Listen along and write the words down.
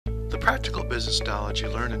practical business knowledge you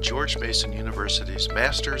learn in George Mason University's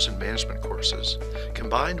Masters in Management courses,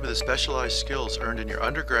 combined with the specialized skills earned in your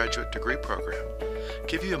undergraduate degree program,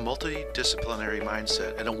 give you a multidisciplinary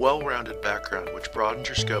mindset and a well-rounded background which broadens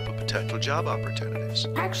your scope of potential job opportunities.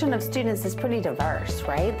 Action of students is pretty diverse,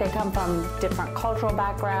 right? They come from different cultural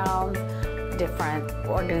backgrounds, different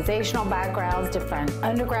organizational backgrounds, different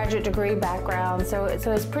undergraduate degree backgrounds, so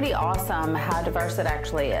it's pretty awesome how diverse it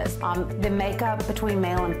actually is. The makeup between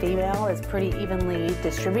male and female is pretty evenly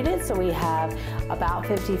distributed, so we have about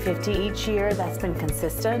 50-50 each year. That's been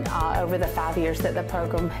consistent over the 5 years that the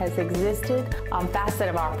program has existed. Facet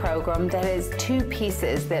of our program that is two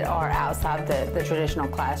pieces that are outside the traditional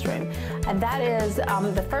classroom, and that is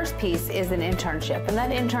the first piece is an internship, and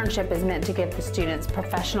that internship is meant to give the students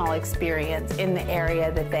professional experience in the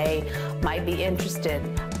area that they might be interested.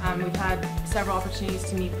 We've had several opportunities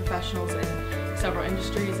to meet professionals in several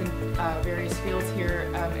industries and various fields here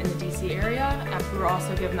in the DC area. We were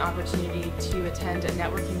also given the opportunity to attend a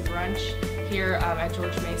networking brunch here at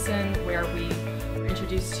George Mason, where we were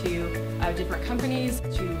introduced to different companies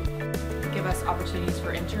to give us opportunities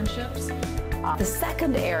for internships. The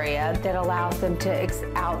second area that allows them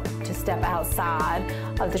to step outside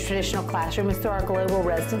of the traditional classroom is through our global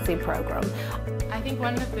residency program. I think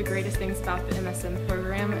one of the greatest things about the MSM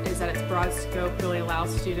program is that its broad scope really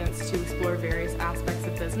allows students to explore various aspects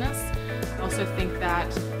of business. I also think that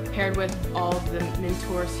paired with all of the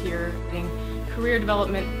mentors here, career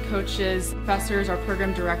development coaches, professors, our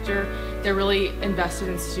program director, they're really invested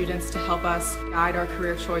in students to help us guide our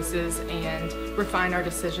career choices and refine our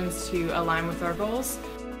decisions to align with our goals.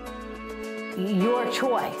 Your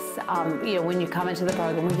choice. When you come into the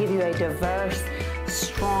program, we give you a diverse,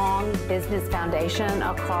 strong business foundation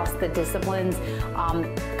across the disciplines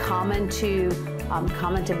common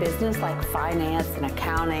to business, like finance and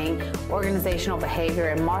accounting, organizational behavior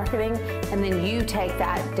and marketing, and then you take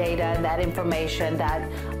that data, that information,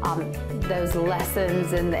 those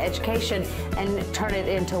lessons and the education and turn it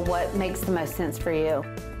into what makes the most sense for you.